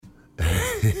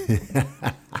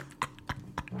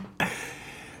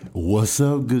What's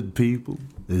up, good people?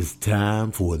 It's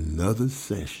time for another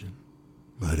session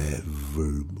of that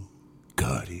verbal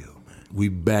cardio, man. We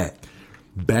back.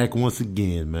 Back once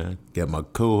again, man. Got my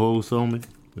co-host on me. You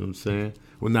know what I'm saying?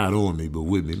 Well, not on me, but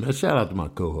with me. Man, shout out to my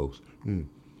co-host.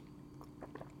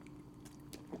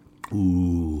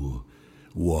 Ooh,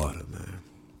 water, man.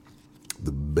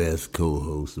 The best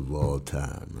co-host of all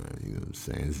time, man. You know what I'm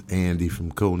saying? It's Andy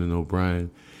from Conan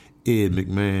O'Brien, Ed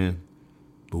McMahon,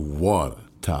 but water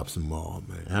tops them all,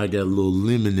 man. I got a little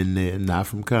lemon in there, not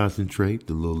from concentrate.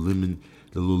 The little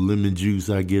lemon juice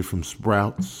I get from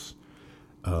Sprouts.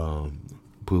 Put a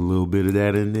little bit of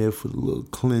that in there for the little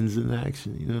cleansing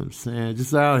action. You know what I'm saying?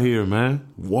 Just out here, man.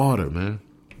 Water, man.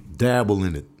 Dabble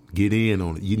in it. Get in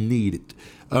on it. You need it.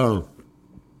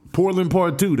 Portland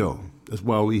Part 2, though. That's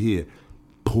why we here.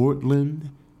 Portland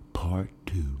Part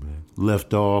 2, man.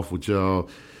 Left off with y'all,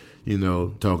 you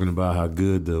know, talking about how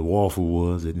good the waffle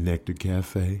was at Nectar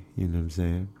Cafe. You know what I'm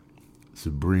saying?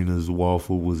 Sabrina's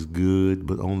waffle was good,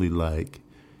 but only like,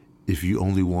 if you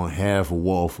only want half a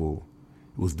waffle,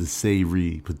 it was the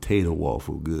savory potato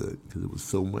waffle good, because it was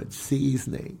so much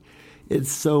seasoning.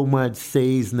 It's so much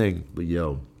seasoning. But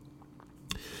yo,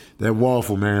 that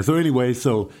waffle, man. So anyway,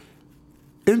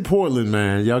 in Portland,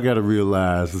 man, y'all got to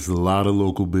realize there's a lot of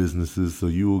local businesses, so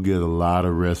you will get a lot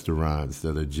of restaurants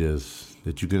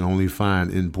that you can only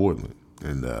find in Portland.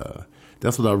 And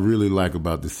that's what I really like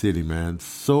about the city, man.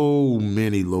 So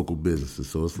many local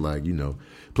businesses. So it's like, you know,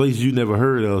 places you never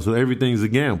heard of, so everything's a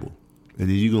gamble. And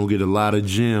then you're going to get a lot of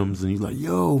gems, and you're like,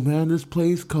 yo, man, this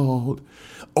place called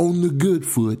On the Good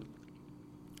Foot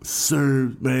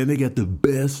serves, man, they got the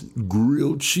best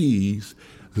grilled cheese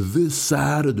this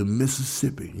side of the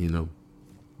Mississippi, you know.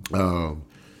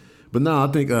 But no, I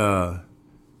think I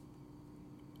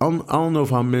don't know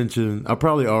if I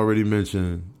probably already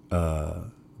mentioned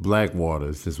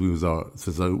Blackwater since we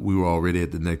were already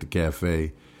at the Nectar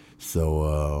Cafe.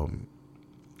 So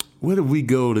where did we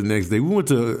go the next day? We went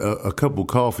to a couple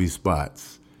coffee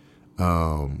spots.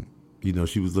 You know,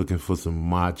 she was looking for some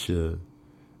matcha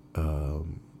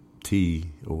tea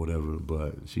or whatever,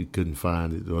 but she couldn't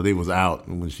find it, or they was out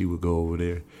when she would go over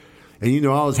there. And, you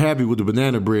know, I was happy with the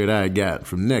banana bread I had got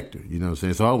from Nectar, you know what I'm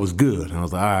saying? So I was good. I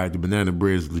was like, all right, the banana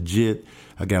bread is legit.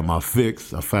 I got my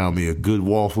fix. I found me a good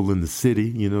waffle in the city,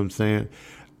 you know what I'm saying?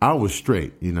 I was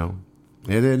straight, you know.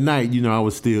 And at night, you know, I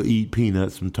would still eat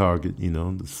peanuts from Target, you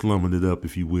know, slumming it up,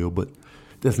 if you will, but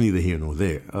that's neither here nor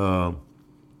there.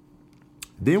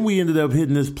 Then we ended up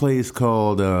hitting this place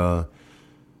called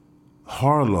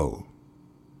Harlow.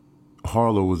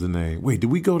 Harlow was the name. Wait, did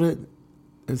we go to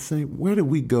that same? Where did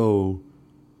we go?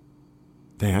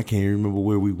 Dang, I can't remember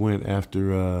where we went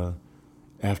after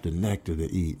Nectar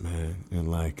to eat, man. And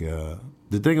like the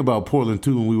thing about Portland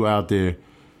too, when we were out there,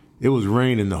 it was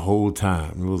raining the whole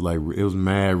time. It was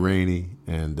mad rainy,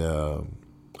 and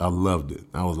I loved it.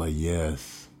 I was like,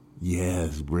 yes,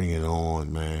 bring it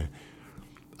on, man.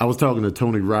 I was talking to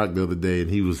Tony Rock the other day,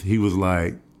 and he was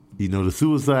like, you know, the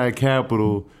suicide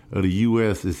capital of the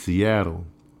U.S. is Seattle.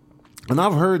 And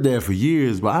I've heard that for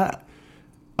years, but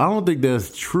I don't think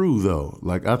that's true, though.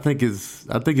 Like, I think it's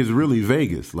really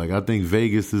Vegas. Like, I think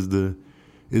Vegas is the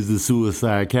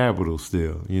suicide capital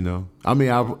still, you know. I mean,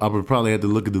 I would probably have to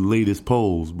look at the latest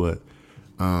polls, but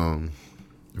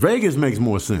Vegas makes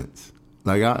more sense.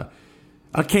 Like,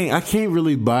 I can't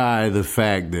really buy the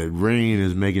fact that rain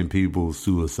is making people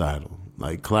suicidal.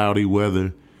 Like, cloudy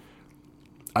weather,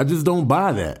 I just don't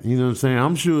buy that. You know what I'm saying?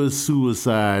 I'm sure it's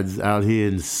suicides out here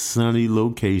in sunny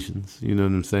locations. You know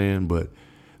what I'm saying? But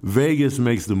Vegas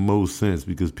makes the most sense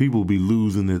because people be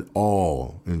losing it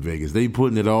all in Vegas. They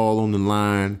putting it all on the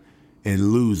line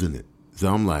and losing it.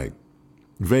 So I'm like,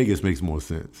 Vegas makes more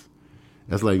sense.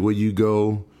 That's like where you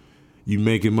go, you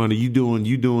making money, you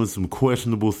doing some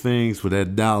questionable things for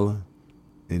that dollar,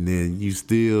 and then you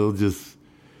still just,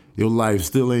 your life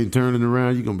still ain't turning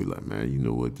around. You're going to be like, man, you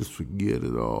know what? Just forget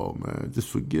it all, man. Just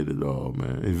forget it all,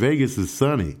 man. And Vegas is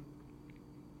sunny.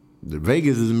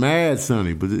 Vegas is mad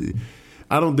sunny, but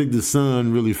I don't think the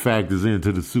sun really factors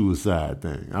into the suicide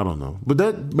thing. I don't know.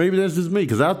 But maybe that's just me,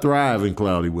 because I thrive in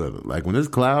cloudy weather. Like, when it's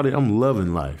cloudy, I'm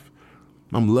loving life.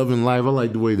 I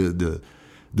like the way the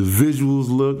visuals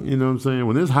look, you know what I'm saying?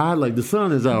 When it's hot, like the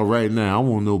sun is out right now, I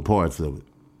want no parts of it.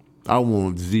 I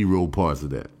want zero parts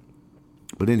of that.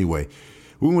 But anyway,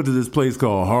 we went to this place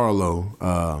called Harlow,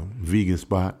 vegan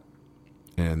spot,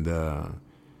 and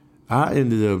I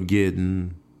ended up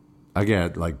I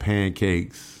got like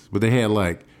pancakes, but they had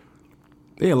like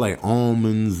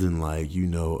almonds and like, you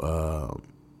know,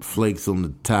 flakes on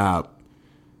the top.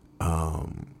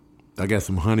 I got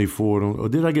some honey for it. Or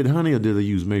did I get honey or did I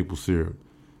use maple syrup?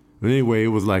 But anyway, it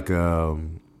was like,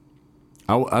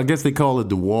 I guess they call it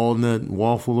the walnut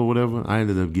waffle or whatever. I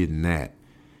ended up getting that.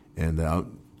 And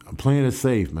I'm playing it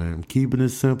safe, man. I'm keeping it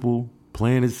simple,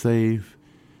 playing it safe,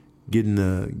 getting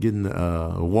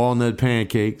the walnut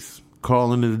pancakes,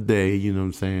 calling it a day, you know what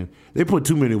I'm saying? They put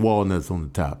too many walnuts on the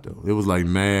top, though. It was like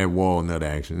mad walnut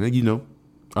action. And, you know,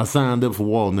 I signed up for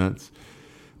walnuts,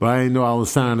 but I didn't know I was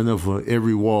signing up for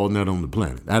every walnut on the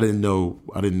planet. I didn't know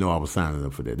I was signing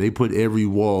up for that. They put every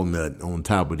walnut on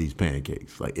top of these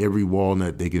pancakes, like every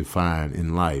walnut they could find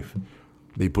in life.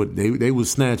 They was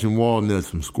snatching walnuts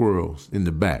from squirrels in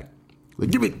the back.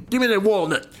 Like, give me that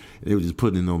walnut. They were just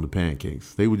putting it on the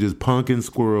pancakes. They were just punking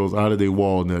squirrels out of their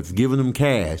walnuts, giving them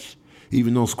cash,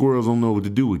 even though squirrels don't know what to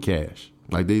do with cash.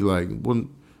 Like, they like, what I'm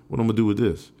going to do with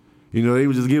this? You know, they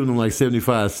were just giving them like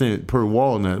 75 cents per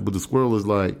walnut, but the squirrel is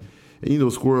like, you know,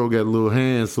 squirrel got little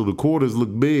hands, so the quarters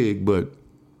look big, but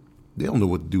they don't know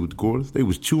what to do with the quarters. They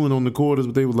was chewing on the quarters,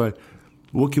 but they were like,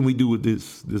 what can we do with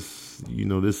this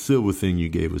silver thing you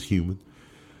gave us, human?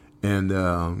 And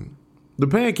the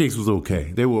pancakes was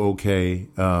okay. They were okay.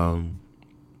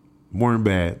 Weren't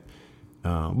bad.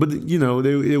 But, you know,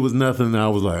 it was nothing. I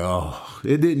was like, oh,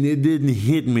 it didn't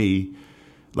hit me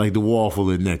like the waffle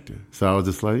and nectar. So I was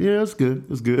just like, yeah, it's good.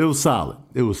 It's good. It was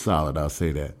solid. I'll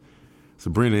say that.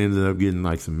 Sabrina ended up getting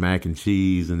like some mac and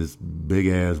cheese and this big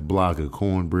ass block of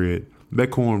cornbread.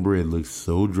 That cornbread looked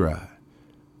so dry.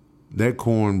 That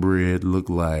cornbread looked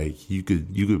like you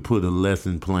could put a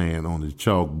lesson plan on the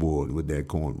chalkboard with that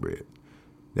cornbread.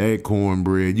 That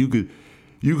cornbread, you could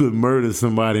murder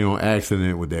somebody on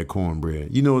accident with that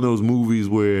cornbread. You know those movies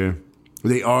where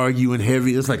they argue and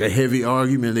heavy, it's like a heavy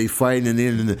argument, they fighting, and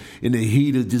then in the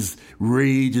heat of just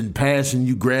rage and passion,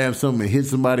 you grab something and hit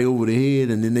somebody over the head,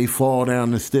 and then they fall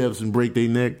down the steps and break their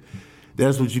neck.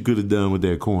 That's what you could have done with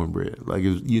that cornbread. Like,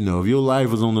 if your life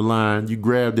was on the line, you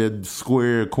grab that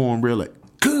square cornbread like,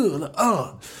 and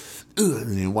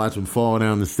then watch them fall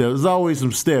down the steps. There's always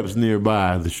some steps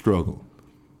nearby the struggle.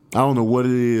 I don't know what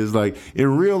it is. Like,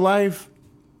 in real life,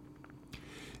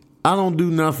 I don't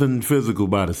do nothing physical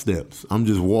by the steps. I'm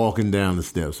just walking down the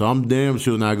steps. So I'm damn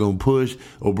sure not going to push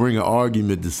or bring an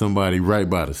argument to somebody right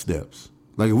by the steps.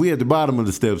 Like, if we at the bottom of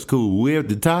the steps, cool. We at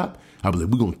the top, I'll be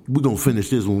like, we're gonna finish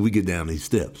this when we get down these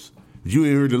steps. But you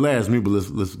ain't heard the last me, but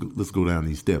let's go down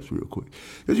these steps real quick.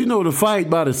 Because you know, the fight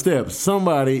by the steps,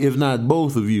 somebody, if not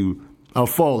both of you, are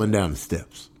falling down the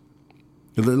steps.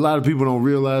 A lot of people don't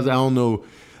realize. I don't know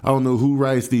who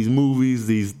writes these movies,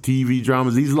 these TV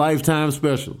dramas, these Lifetime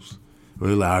specials.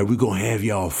 We're like, all right, we're gonna have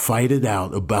y'all fight it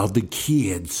out about the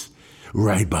kids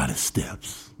right by the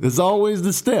steps. It's always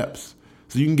the steps.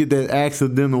 So you can get that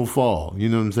accidental fall. You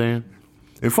know what I'm saying?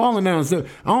 And falling down steps,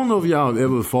 I don't know if y'all have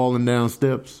ever fallen down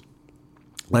steps,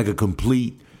 like a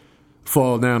complete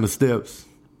fall down the steps.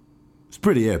 It's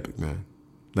pretty epic, man.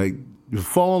 Like, the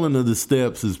falling of the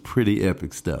steps is pretty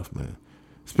epic stuff, man.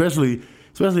 Especially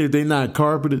if they're not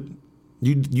carpeted.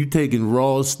 You taking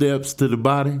raw steps to the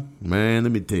body, man,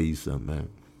 let me tell you something, man.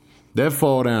 That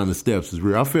fall down the steps is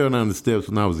real. I fell down the steps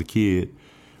when I was a kid.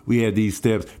 We had these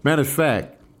steps. Matter of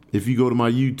fact, if you go to my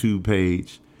YouTube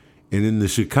page, and in the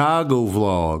Chicago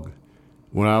vlog,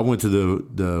 when I went to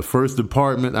the first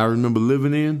apartment I remember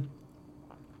living in,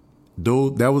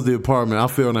 that was the apartment. I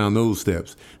fell down those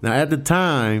steps. Now, at the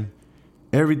time,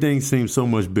 everything seemed so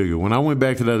much bigger. When I went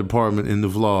back to that apartment in the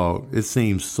vlog, it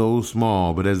seemed so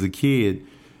small. But as a kid,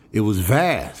 it was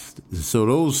vast. So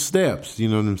those steps, you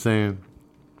know what I'm saying?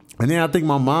 And then I think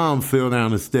my mom fell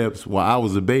down the steps while I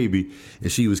was a baby, and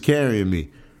she was carrying me.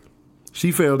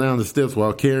 She fell down the steps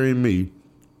while carrying me.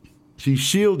 She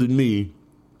shielded me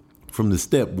from the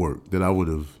step work that I would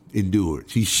have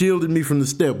endured. She shielded me from the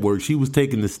step work. She was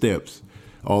taking the steps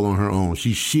all on her own.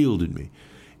 She shielded me.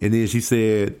 And then she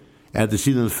said, after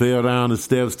she done fell down the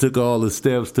steps, took all the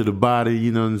steps to the body,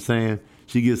 you know what I'm saying?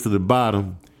 She gets to the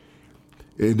bottom,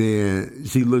 and then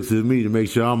she looks at me to make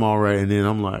sure I'm all right, and then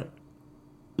I'm like,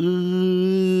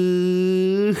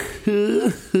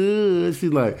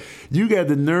 she's like, you got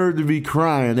the nerve to be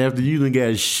crying after you done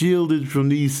got shielded from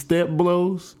these step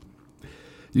blows?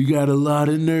 You got a lot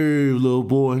of nerve, little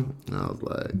boy. I was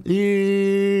like,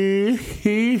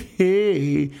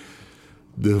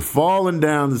 the falling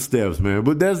down the steps, man.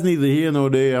 But that's neither here nor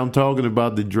there. I'm talking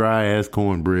about the dry-ass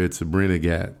cornbread Sabrina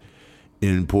got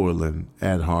in Portland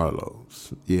at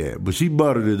Harlow's. Yeah, but she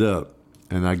buttered it up,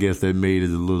 and I guess that made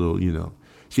it a little, you know,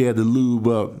 she had to lube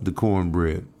up the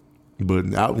cornbread. But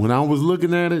when I was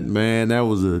looking at it, man, that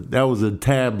was a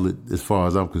tablet as far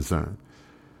as I'm concerned.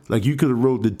 Like, you could have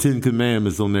wrote the 10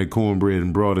 Commandments on that cornbread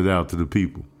and brought it out to the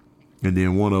people. and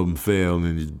then one of them fell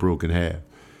and just broke in half.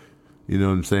 You know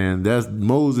what I'm saying? That's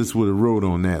Moses would have wrote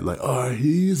on that like,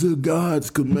 these are God's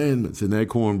commandments, and that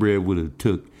cornbread would have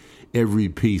took every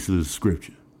piece of the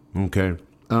scripture. Okay.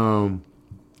 I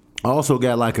also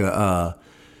got like a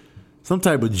some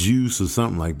type of juice or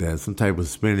something like that, some type of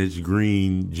spinach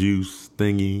green juice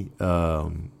thingy.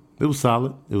 It was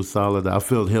solid. It was solid. I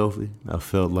felt healthy. I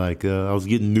felt like I was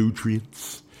getting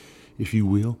nutrients, if you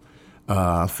will.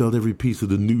 I felt every piece of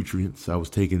the nutrients I was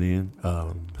taking in.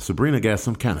 Sabrina got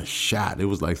some kind of shot. It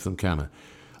was like some kind of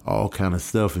all kind of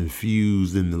stuff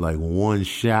infused into like one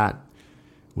shot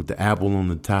with the apple on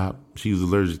the top. She was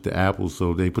allergic to apples,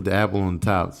 so they put the apple on the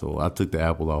top. So I took the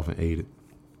apple off and ate it.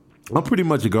 I'm pretty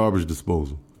much a garbage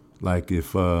disposal. Like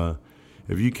if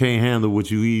you can't handle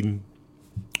what you eating,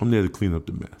 I'm there to clean up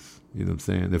the mess. You know what I'm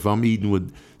saying? If I'm eating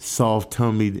with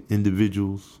soft-tummied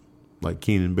individuals like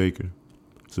Keenan Baker,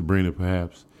 Sabrina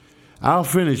perhaps, I'll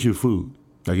finish your food.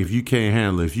 Like if you can't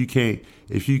handle it, if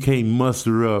you can't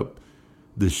muster up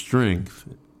the strength,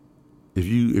 if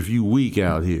you weak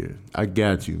out here, I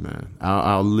got you, man.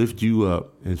 I'll lift you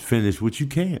up and finish what you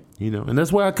can't, you know. And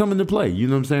that's where I come into play. You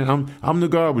know what I'm saying? I'm the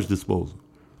garbage disposal.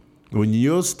 When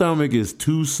your stomach is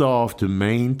too soft to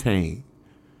maintain,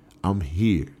 I'm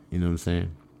here. You know what I'm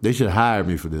saying? They should hire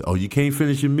me for this. Oh, you can't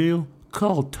finish your meal?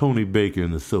 Call Tony Baker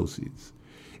and Associates.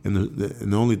 And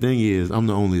the only thing is, I'm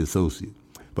the only associate.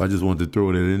 But I just wanted to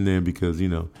throw that in there because, you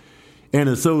know, and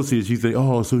associates, you think,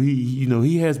 oh, so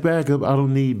he has backup. I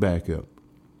don't need backup.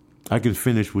 I can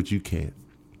finish what you can't.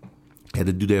 Had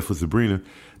to do that for Sabrina.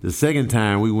 The second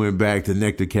time we went back to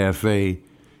Nectar Cafe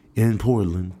in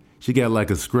Portland, she got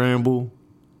like a scramble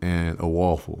and a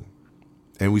waffle.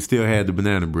 And we still had the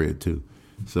banana bread too.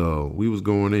 So we was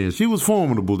going in. She was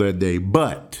formidable that day,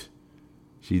 but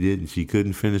she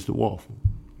couldn't finish the waffle.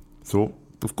 So,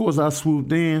 of course, I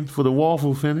swooped in for the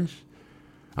waffle finish.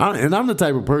 And I'm the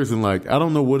type of person, like, I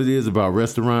don't know what it is about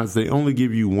restaurants. They only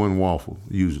give you one waffle,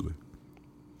 usually.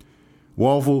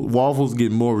 Waffles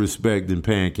get more respect than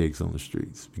pancakes on the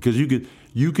streets. Because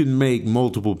you can make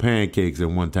multiple pancakes at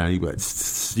one time.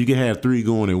 You can have 3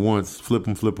 going at once, flip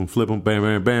them, bam,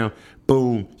 bam, bam,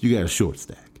 boom, you got a short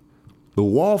stack. The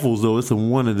waffles, though, it's a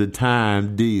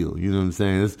one-at-a-time deal. You know what I'm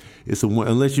saying? It's a one,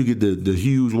 unless you get the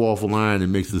huge waffle line that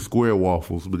makes the square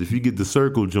waffles. But if you get the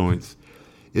circle joints,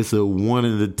 it's a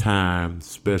one-at-a-time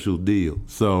special deal.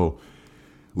 So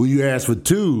when you ask for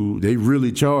 2, they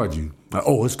really charge you. Like,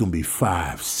 oh, it's going to be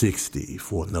 $5.60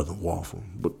 for another waffle.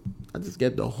 But I just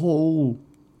got the whole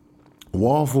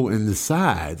waffle and the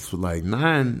sides for like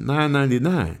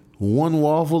 $9.99. One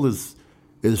waffle is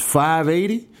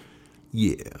 $5.80.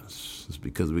 Yeah, it's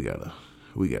because we gotta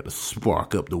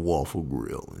spark up the waffle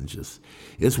grill and just,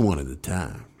 it's one at a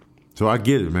time. So I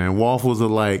get it, man. Waffles are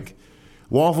like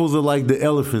the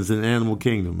elephants in Animal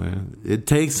Kingdom, man. It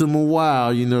takes them a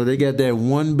while, you know. They got that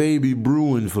one baby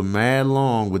brewing for mad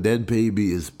long, but that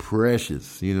baby is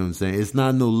precious. You know what I'm saying? It's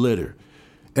not no litter.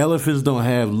 Elephants don't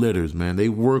have litters, man. They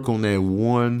work on that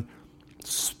one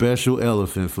special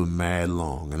elephant for mad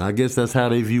long, and I guess that's how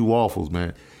they view waffles,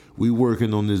 man. We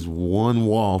working on this one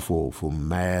waffle for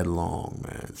mad long,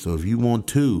 man. So if you want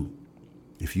to,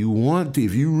 if you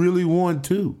really want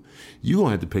to, you're going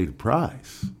to have to pay the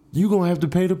price. You're going to have to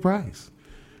pay the price.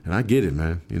 And I get it,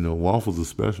 man. You know, waffles are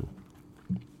special.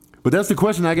 But that's the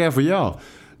question I got for y'all.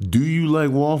 Do you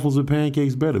like waffles or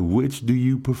pancakes better? Which do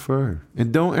you prefer?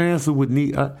 And don't answer with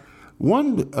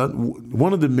one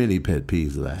of the many pet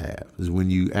peeves that I have is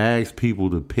when you ask people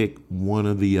to pick one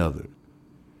or the other.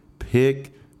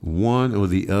 Pick one or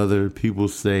the other. People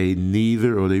say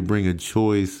neither, or they bring a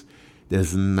choice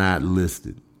that's not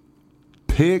listed.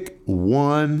 Pick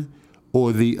one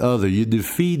or the other. You're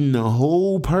defeating the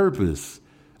whole purpose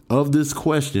of this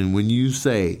question when you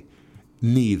say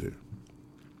neither.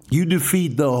 You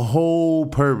defeat the whole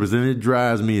purpose, and it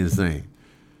drives me insane.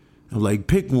 I'm like,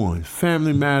 pick one,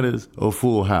 Family Matters or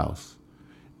Full House.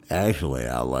 Actually,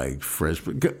 I like Fresh.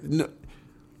 No.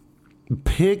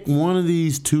 Pick one of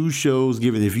these 2 shows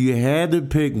given. If you had to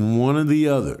pick one or the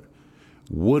other,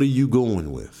 what are you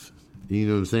going with? You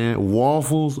know what I'm saying?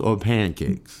 Waffles or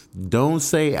pancakes? Don't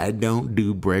say I don't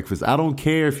do breakfast. I don't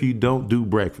care if you don't do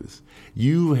breakfast.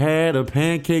 You've had a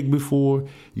pancake before.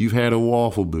 You've had a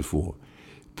waffle before.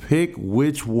 Pick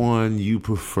which one you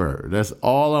prefer. That's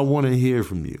all I want to hear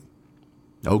from you.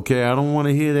 Okay, I don't want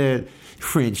to hear that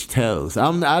French toast.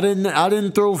 I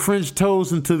didn't throw French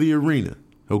toast into the arena.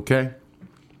 Okay?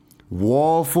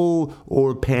 Waffle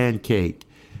or pancake?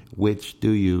 Which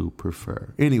do you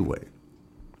prefer? Anyway,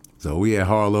 so we had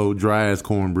Harlow, dry as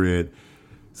cornbread.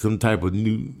 some type of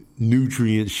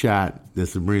nutrient shot that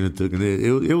Sabrina took, and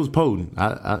it was potent.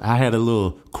 I had a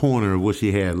little corner of what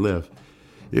she had left.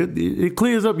 It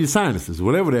clears up your sinuses,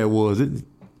 whatever that was.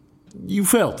 You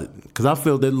felt it, because I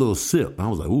felt that little sip. I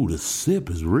was like, ooh, the sip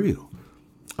is real.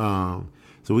 So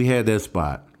we had that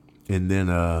spot, and then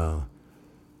I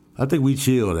think we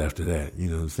chilled after that. You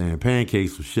know what I'm saying?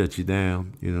 Pancakes will shut you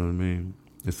down. You know what I mean?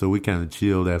 And so we kind of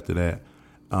chilled after that.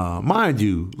 Mind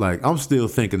you, like, I'm still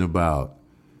thinking about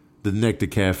the Nectar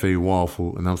Cafe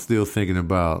waffle, and I'm still thinking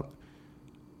about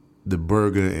the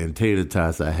burger and tater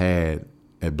tots I had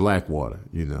at Blackwater,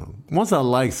 you know. Once I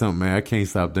like something, man, I can't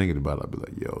stop thinking about it. I'll be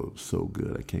like, yo, it was so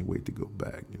good. I can't wait to go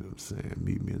back. You know what I'm saying?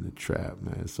 Meet me in the trap,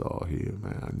 man. It's all here,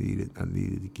 man. I need it. I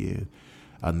need it again.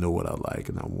 I know what I like,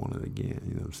 and I want it again.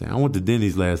 You know what I'm saying? I went to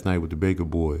Denny's last night with the Baker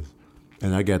Boys,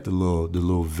 and I got the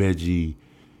little veggie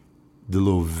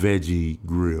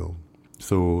grill.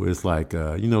 So it's like,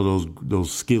 you know,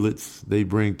 those skillets they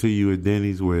bring to you at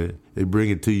Denny's, where they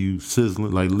bring it to you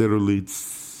sizzling, like literally it's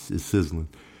sizzling.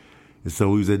 And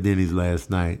so we was at Denny's last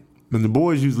night. And the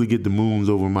boys usually get the moons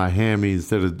over my hammy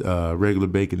instead of regular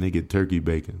bacon. They get turkey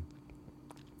bacon.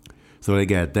 So they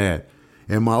got that.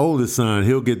 And my oldest son,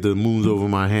 he'll get the moons over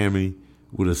my hammy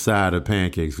with a side of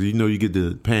pancakes. So, you know, you get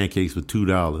the pancakes for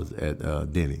 $2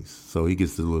 at Denny's. So he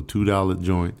gets the little $2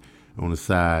 joint on the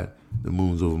side, the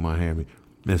moons over my hammy.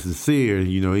 And Sincere,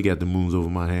 you know, he got the moons over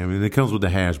my hammy. And it comes with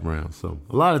the hash browns. So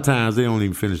a lot of times they don't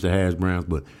even finish the hash browns,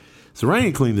 but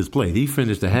Serain cleaned his plate. He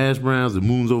finished the hash browns, the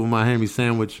moons over my hammy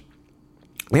sandwich,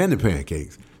 and the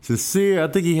pancakes. Sincere, I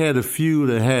think he had a few of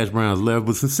the hash browns left,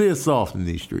 but Sincere's soft in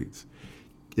these streets.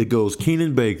 It goes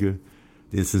Keenan Baker,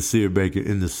 then Sincere Baker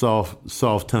in the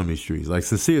soft tummy streets. Like,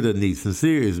 Sincere doesn't eat.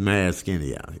 Sincere is mad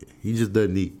skinny out here. He just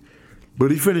doesn't eat.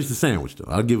 But he finished the sandwich,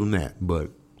 though. I'll give him that.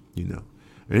 But, you know.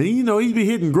 And, you know, he be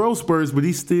hitting growth spurts, but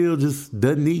he still just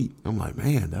doesn't eat. I'm like,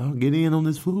 man, dog, get in on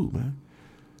this food, man.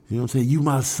 You know what I'm saying? You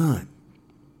my son.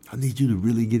 I need you to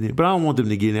really get in. But I don't want them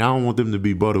to get in. I don't want them to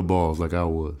be butterballs like I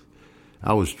was.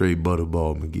 I was straight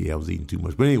butterball McGee. I was eating too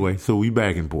much. But anyway, so we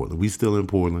back in Portland. We still in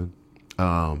Portland.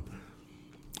 I'm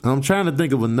trying to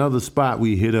think of another spot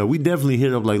we hit up. We definitely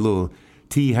hit up like little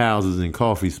tea houses and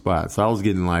coffee spots. So I was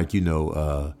getting like, you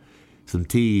know, some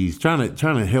teas, trying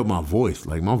to help my voice.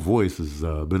 Like, my voice has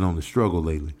been on the struggle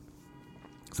lately.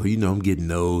 So, you know, I'm getting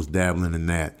those, dabbling in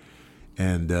that.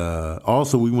 And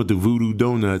also, we went to Voodoo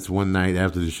Donuts one night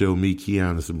after the show. Me,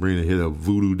 Keon, and Sabrina hit up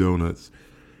Voodoo Donuts,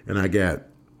 and I got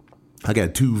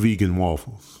 2 vegan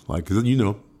waffles. Like, 'cause, you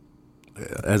know,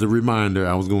 as a reminder,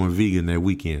 I was going vegan that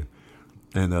weekend,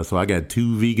 and so I got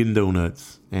 2 vegan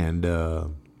donuts, and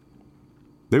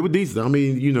they were decent. I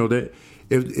mean, you know, that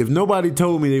if nobody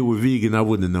told me they were vegan, I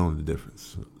wouldn't have known the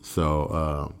difference.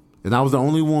 So, and I was the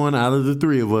only one out of the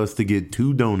 3 of us to get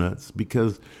 2 donuts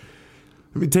because.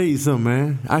 Let me tell you something,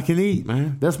 man. I can eat,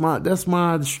 man. That's my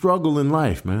struggle in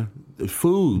life, man.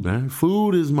 Food, man.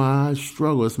 Food is my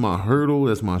struggle. It's my hurdle.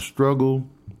 That's my struggle.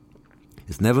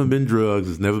 It's never been drugs.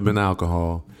 It's never been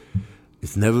alcohol.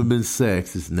 It's never been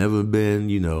sex. It's never been,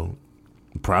 you know,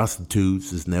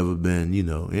 prostitutes. It's never been, you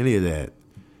know, any of that.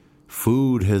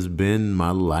 Food has been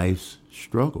my life's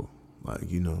struggle. Like,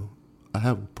 you know, I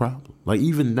have a problem. Like,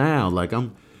 even now, like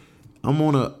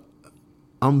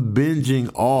I'm binging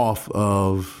off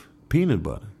of peanut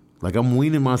butter. Like, I'm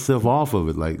weaning myself off of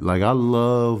it. Like I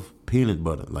love peanut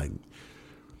butter. Like,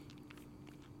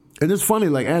 and it's funny,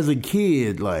 like, as a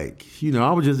kid, like, you know,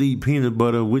 I would just eat peanut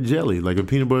butter with jelly, like a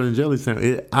peanut butter and jelly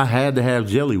sandwich. I had to have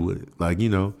jelly with it. Like, you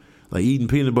know, like eating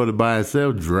peanut butter by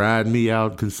itself dried me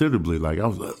out considerably. Like, I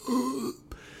was like, ugh.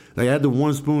 Like, I had the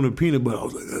 1 spoon of peanut butter. I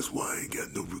was like, that's why I ain't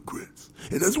got no regrets.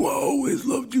 And that's why I always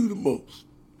loved you the most.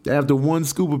 After 1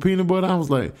 scoop of peanut butter, I was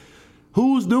like,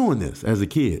 who's doing this as a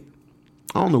kid?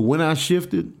 I don't know when I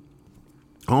shifted.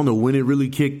 I don't know when it really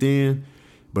kicked in.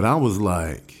 But I was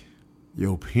like,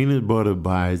 yo, peanut butter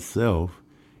by itself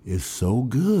is so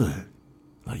good.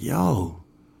 Like, yo,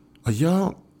 are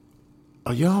y'all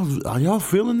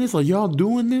feeling this? Are y'all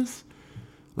doing this?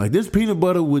 Like, this peanut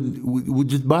butter would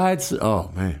just by itself. Oh,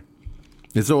 man.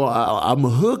 And so I'm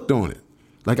hooked on it.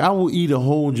 Like, I will eat a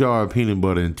whole jar of peanut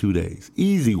butter in 2 days.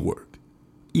 Easy work.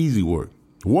 Easy work.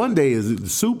 1 day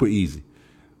is super easy.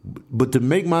 But to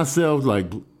make myself,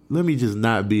 like, let me just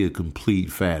not be a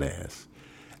complete fat ass.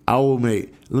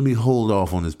 Let me hold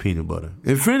off on this peanut butter.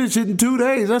 And finish it in 2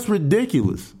 days. That's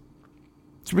ridiculous.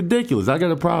 It's ridiculous. I got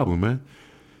a problem, man.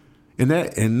 And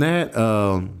that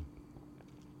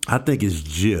I think is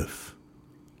Jif.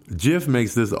 Jif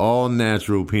makes this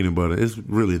all-natural peanut butter. It's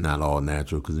really not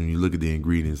all-natural because when you look at the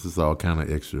ingredients, it's all kind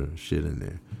of extra shit in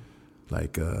there.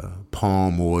 Like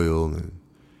palm oil and,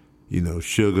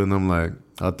 sugar. And I'm like,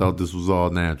 I thought this was all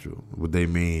natural. What they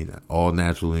mean, all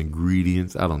natural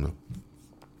ingredients. I don't know.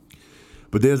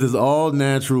 But there's this all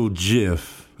natural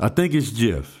Jif. I think it's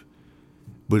Jif.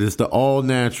 But it's the all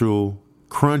natural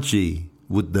crunchy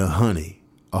with the honey.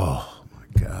 Oh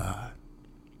my God.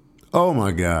 Oh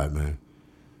my God, man.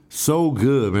 So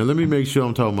good, man. Let me make sure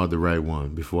I'm talking about the right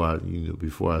one before I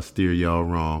steer y'all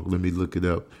wrong. Let me look it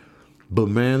up. But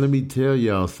man, let me tell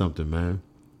y'all something, man.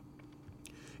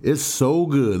 It's so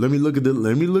good. Let me look at the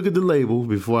label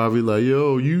before I be like,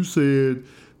 yo, you said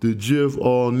the Jif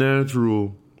all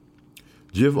natural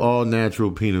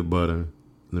peanut butter.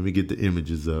 Let me get the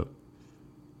images up.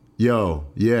 Yo,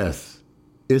 yes.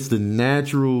 It's the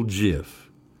natural Jif.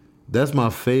 That's my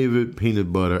favorite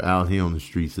peanut butter out here on the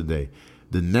streets today.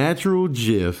 The natural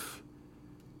Jif,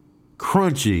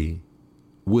 crunchy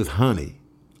with honey.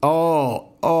 Oh,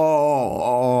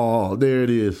 there it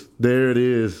is. There it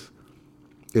is.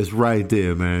 It's right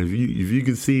there, man. If you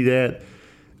can see that,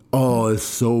 oh, it's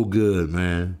so good,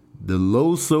 man. The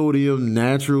low sodium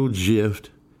natural Jif,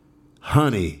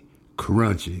 honey,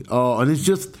 crunchy. Oh, and it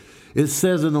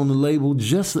says it on the label,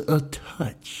 just a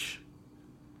touch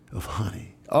of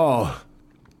honey. Oh,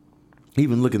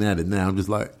 even looking at it now, I'm just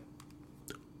like,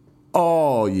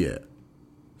 oh yeah,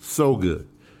 so good,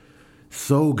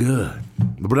 so good.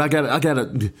 But I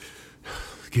gotta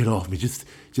get off me. Just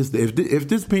if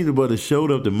this peanut butter showed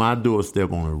up to my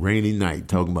doorstep on a rainy night,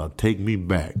 talking about take me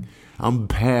back, I'm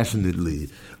passionately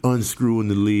unscrewing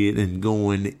the lid and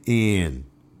going in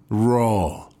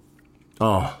raw.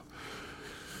 Oh,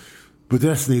 but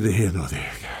that's neither here nor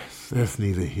there, guys. That's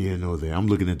neither here nor there. I'm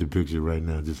looking at the picture right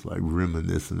now, just like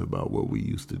reminiscing about what we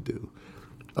used to do.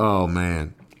 Oh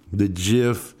man. The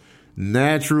Jif,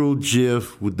 natural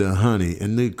Jif with the honey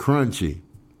and the crunchy.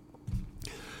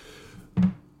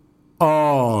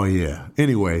 Oh, yeah.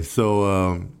 Anyway,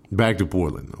 so back to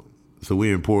Portland, though. So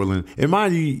we're in Portland. And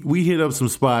mind you, we hit up some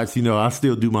spots. I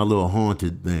still do my little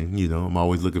haunted thing. I'm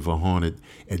always looking for haunted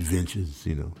adventures,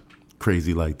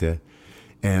 crazy like that.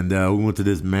 And we went to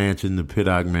this mansion, the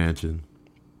Pittock Mansion.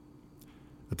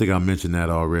 I think I mentioned that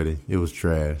already. It was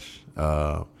trash.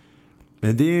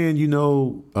 And then,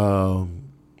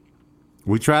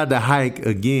 we tried to hike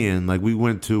again. Like we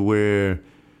went to where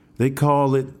they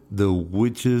call it the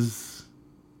witch's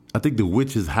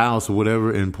house or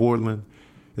whatever in Portland.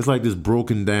 It's like this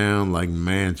broken down like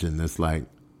mansion that's like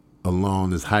along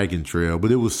this hiking trail.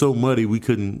 But it was so muddy we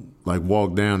couldn't like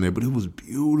walk down there. But it was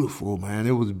beautiful, man.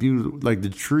 It was beautiful. Like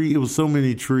it was so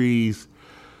many trees.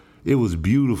 It was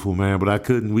beautiful, man. But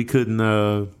we couldn't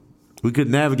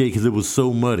navigate because it was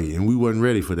so muddy, and we wasn't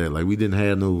ready for that. Like, we didn't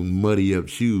have no muddy up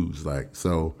shoes,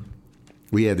 so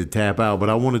we had to tap out. But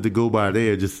I wanted to go by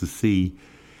there just to see,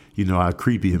 how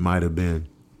creepy it might have been.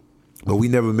 But we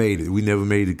never made it. We never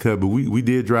made the cut. But we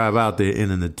did drive out there in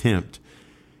an attempt,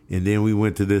 and then we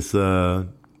went to this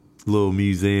little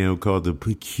museum called the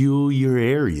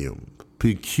Peculiarium.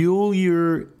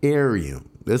 Peculiarium.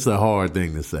 That's a hard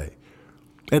thing to say.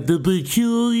 At the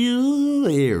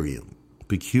Peculiarium.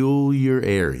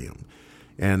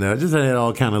 And just had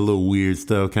all kind of little weird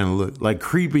stuff, kind of look like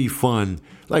creepy fun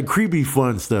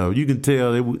stuff. You can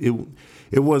tell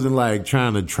it wasn't like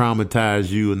trying to traumatize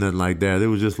you or nothing like that. It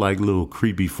was just like little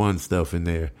creepy fun stuff in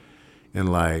there. And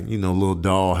like, little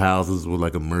doll houses with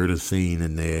like a murder scene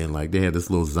in there. And like they had this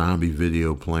little zombie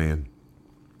video playing.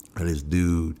 And this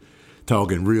dude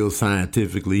talking real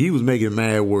scientifically. He was making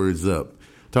mad words up.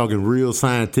 Talking real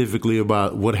scientifically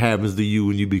about what happens to you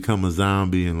when you become a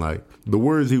zombie. And like the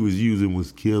words he was using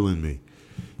was killing me.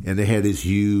 And they had this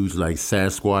huge like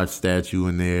Sasquatch statue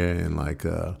in there and like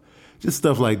just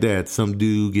stuff like that. Some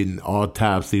dude getting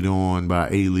autopsied on by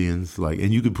aliens. Like,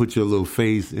 and you could put your little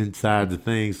face inside the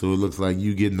thing so it looks like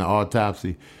you getting the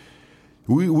autopsy.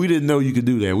 We didn't know you could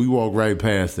do that. We walked right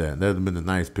past that. That would have been a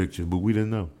nice picture, but we didn't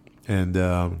know. And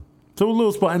so a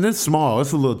little spot, and it's small.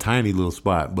 It's a little tiny little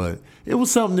spot, but it was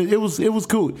something. It was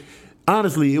cool.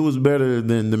 Honestly, it was better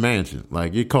than the mansion.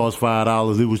 Like it cost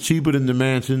 $5. It was cheaper than the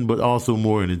mansion, but also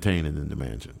more entertaining than the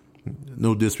mansion.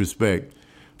 No disrespect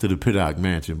to the Pittock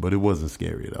Mansion, but it wasn't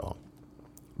scary at all.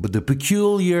 But the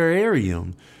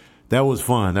Peculiarium, that was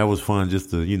fun. That was fun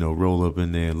just to roll up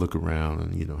in there and look around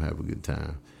and have a good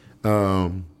time.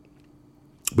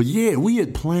 But yeah, we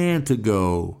had planned to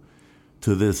go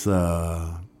to this.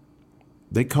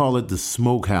 They call it the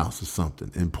Smokehouse or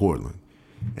something in Portland.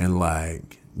 And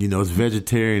like, it's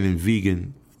vegetarian and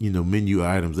vegan, menu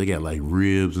items. They got like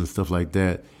ribs and stuff like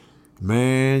that.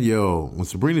 Man, when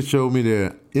Sabrina showed me their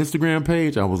Instagram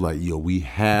page, I was like, we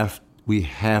have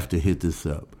to hit this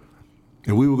up.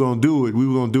 And we were going to do it. We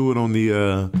were going to do it on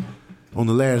on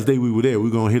the last day we were there, we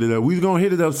were gonna hit it up. We was gonna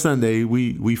hit it up Sunday.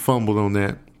 We fumbled on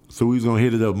that, so we was gonna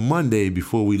hit it up Monday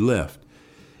before we left.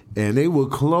 And they were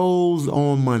closed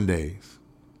on Mondays.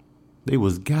 They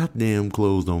was goddamn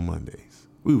closed on Mondays.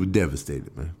 We were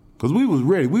devastated, man, because we was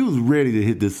ready. We was ready to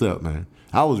hit this up, man.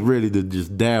 I was ready to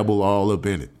just dabble all up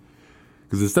in it.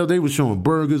 Because the stuff they were showing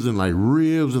burgers and like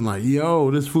ribs and like,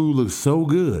 yo, this food looks so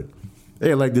good. They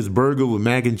had like this burger with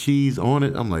mac and cheese on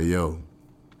it. I'm like, yo,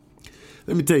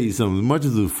 let me tell you something. As much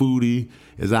as a foodie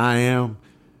as I am,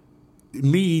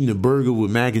 me eating a burger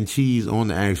with mac and cheese on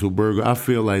the actual burger, I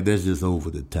feel like that's just over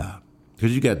the top.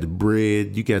 Because you got the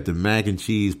bread, you got the mac and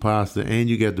cheese pasta, and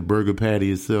you got the burger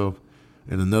patty itself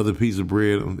and another piece of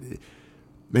bread.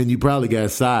 And you probably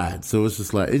got sides. So it's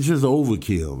just like, it's just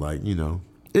overkill. Like, you know,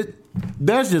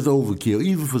 that's just overkill.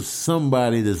 Even for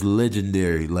somebody that's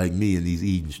legendary like me in these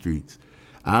eating streets.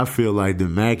 I feel like the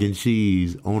mac and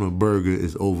cheese on a burger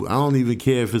is over. I don't even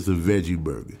care if it's a veggie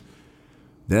burger.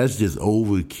 That's just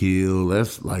overkill.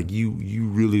 That's like you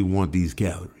really want these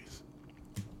calories.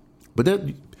 But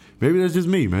maybe that's just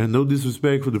me, man. No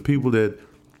disrespect for the people that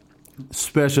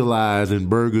specialize in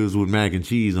burgers with mac and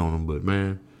cheese on them. But,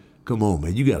 man, come on,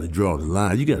 man. You got to draw the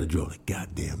line. You got to draw the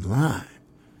goddamn line.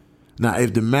 Now,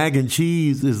 if the mac and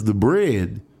cheese is the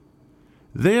bread,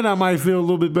 then I might feel a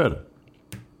little bit better.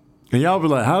 And y'all be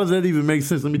like, how does that even make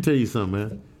sense? Let me tell you something,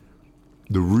 man.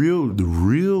 The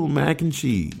real mac and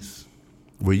cheese,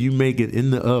 where you make it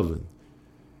in the oven,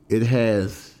 it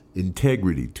has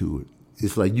integrity to it.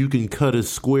 It's like you can cut a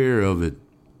square of it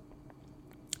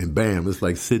and bam, it's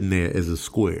like sitting there as a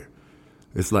square.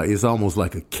 It's almost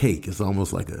like a cake. It's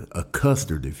almost like a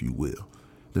custard, if you will.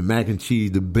 The mac and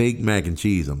cheese, the baked mac and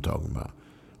cheese I'm talking about,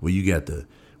 where you got the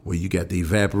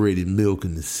evaporated milk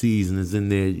and the seasonings in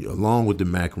there, along with the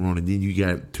macaroni. Then you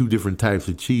got two different types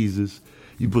of cheeses.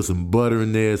 You put some butter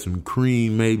in there, some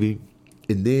cream maybe,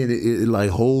 and then it like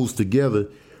holds together.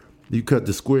 You cut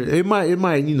the square. It might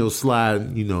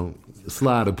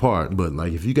slide apart. But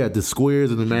like if you got the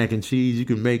squares of the mac and cheese, you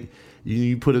can make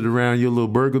you put it around your little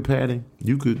burger patty.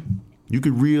 You could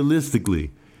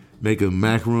realistically make a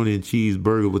macaroni and cheese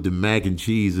burger with the mac and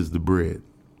cheese as the bread.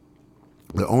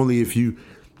 But only if you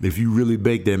really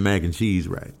bake that mac and cheese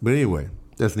right. But anyway,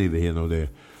 that's neither here nor there.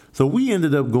 So we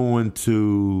ended up going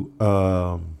to,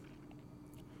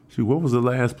 what was the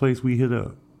last place we hit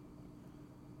up?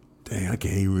 Dang, I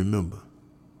can't even remember.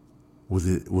 Was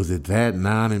it that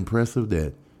non-impressive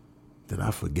that I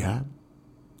forgot?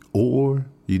 Or,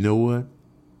 you know what?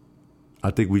 I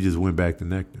think we just went back to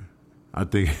Nectar. I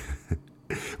think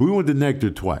we went to Nectar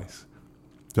twice.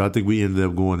 So I think we ended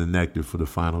up going to Nectar for the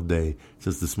final day.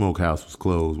 Since the smokehouse was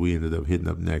closed, we ended up hitting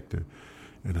up Nectar.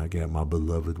 And I got my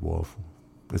beloved waffle.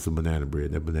 It's a banana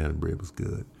bread. That banana bread was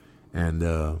good. And,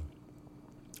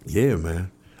 yeah,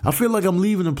 man. I feel like I'm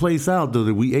leaving a place out, though,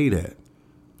 that we ate at.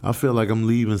 I feel like I'm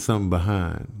leaving something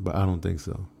behind, but I don't think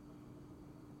so.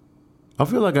 I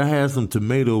feel like I had some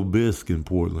tomato bisque in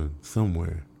Portland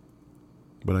somewhere,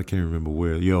 but I can't remember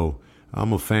where. Yo,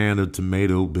 I'm a fan of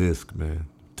tomato bisque, man.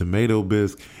 Tomato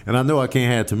bisque. And I know I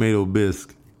can't have tomato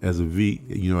bisque as a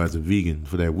vegan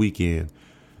for that weekend.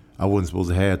 I wasn't supposed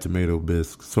to have tomato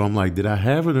bisque. So I'm like, did I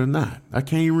have it or not? I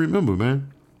can't even remember,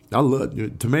 man. I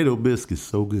love tomato bisque is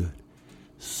so good.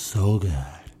 So good.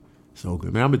 So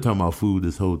good. Man, I've been talking about food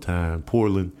this whole time.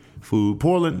 Portland, food.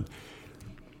 Portland,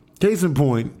 case in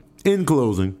point, in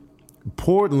closing,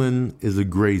 Portland is a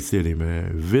great city,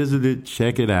 man. Visit it,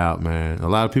 check it out, man. A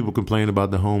lot of people complain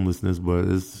about the homelessness, but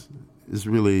it's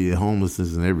really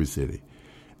homelessness in every city.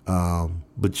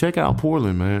 But check out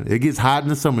Portland, man. It gets hot in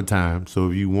the summertime,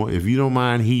 so if you don't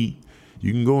mind heat,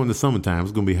 you can go in the summertime.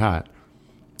 It's gonna be hot.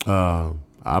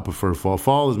 I prefer fall.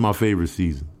 Fall is my favorite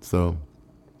season. So,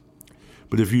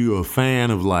 but if you're a fan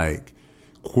of like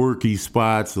quirky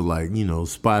spots or like,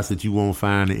 spots that you won't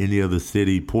find in any other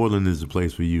city, Portland is the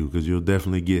place for you because you'll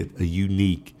definitely get a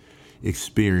unique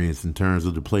experience in terms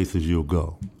of the places you'll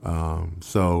go.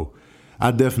 So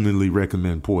I definitely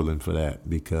recommend Portland for that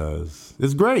because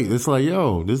it's great. It's like,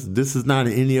 yo, this is not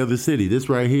in any other city. This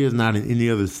right here is not in any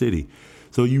other city.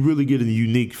 So you really get a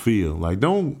unique feel. Like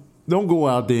don't go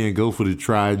out there and go for the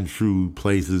tried and true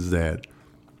places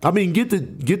get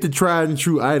the tried and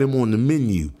true item on the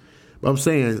menu. But I'm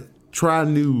saying try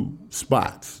new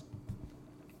spots.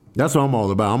 That's what I'm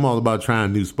all about. I'm all about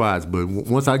trying new spots. But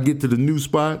once I get to the new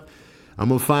spot, I'm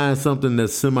going to find something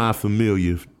that's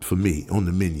semi-familiar for me on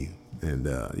the menu. And,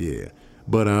 yeah.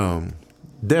 But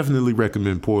definitely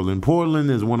recommend Portland.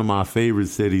 Portland is one of my favorite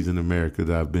cities in America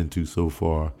that I've been to so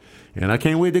far. And I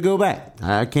can't wait to go back.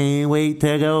 I can't wait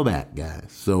to go back, guys.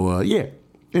 So, yeah.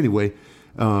 Anyway,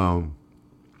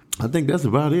 I think that's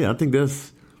about it. I think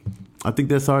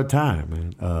that's our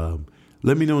time, man.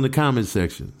 Let me know in the comment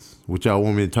sections what y'all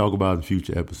want me to talk about in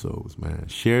future episodes, man.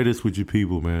 Share this with your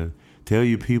people, man. Tell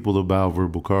your people about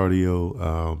verbal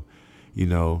cardio.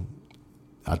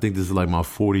 I think this is like my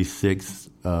 46th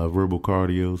verbal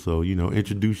cardio. So,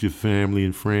 introduce your family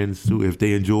and friends to, if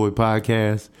they enjoy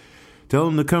podcasts. Tell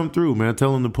them to come through, man.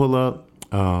 Tell them to pull up.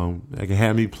 They can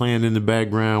have me playing in the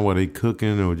background while they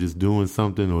cooking or just doing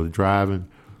something or driving.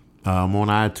 I'm on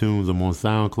iTunes. I'm on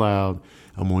SoundCloud.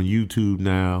 I'm on YouTube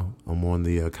now. I'm on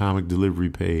the comic delivery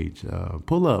page.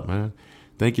 Pull up, man.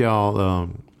 Thank y'all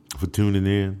for tuning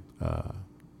in.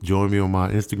 Join me on my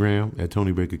Instagram at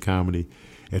Tony Baker Comedy.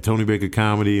 At Tony Baker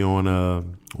Comedy on,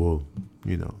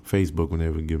 Facebook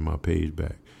whenever I get my page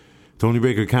back. Tony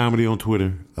Baker Comedy on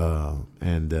Twitter. Am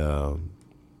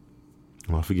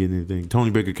I forgetting anything? Tony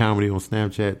Baker Comedy on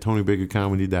Snapchat.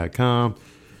 TonyBakerComedy.com.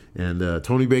 And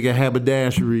Tony Baker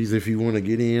Haberdasheries if you want to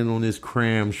get in on this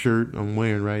cram shirt I'm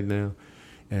wearing right now.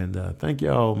 And thank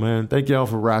y'all, man. Thank y'all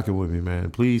for rocking with me,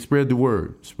 man. Please spread the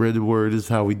word. Spread the word. This is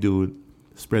how we do it.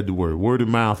 Spread the word. Word of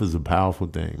mouth is a powerful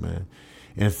thing, man.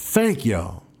 And thank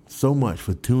y'all so much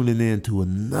for tuning in to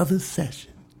another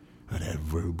session of that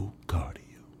verbal cardio.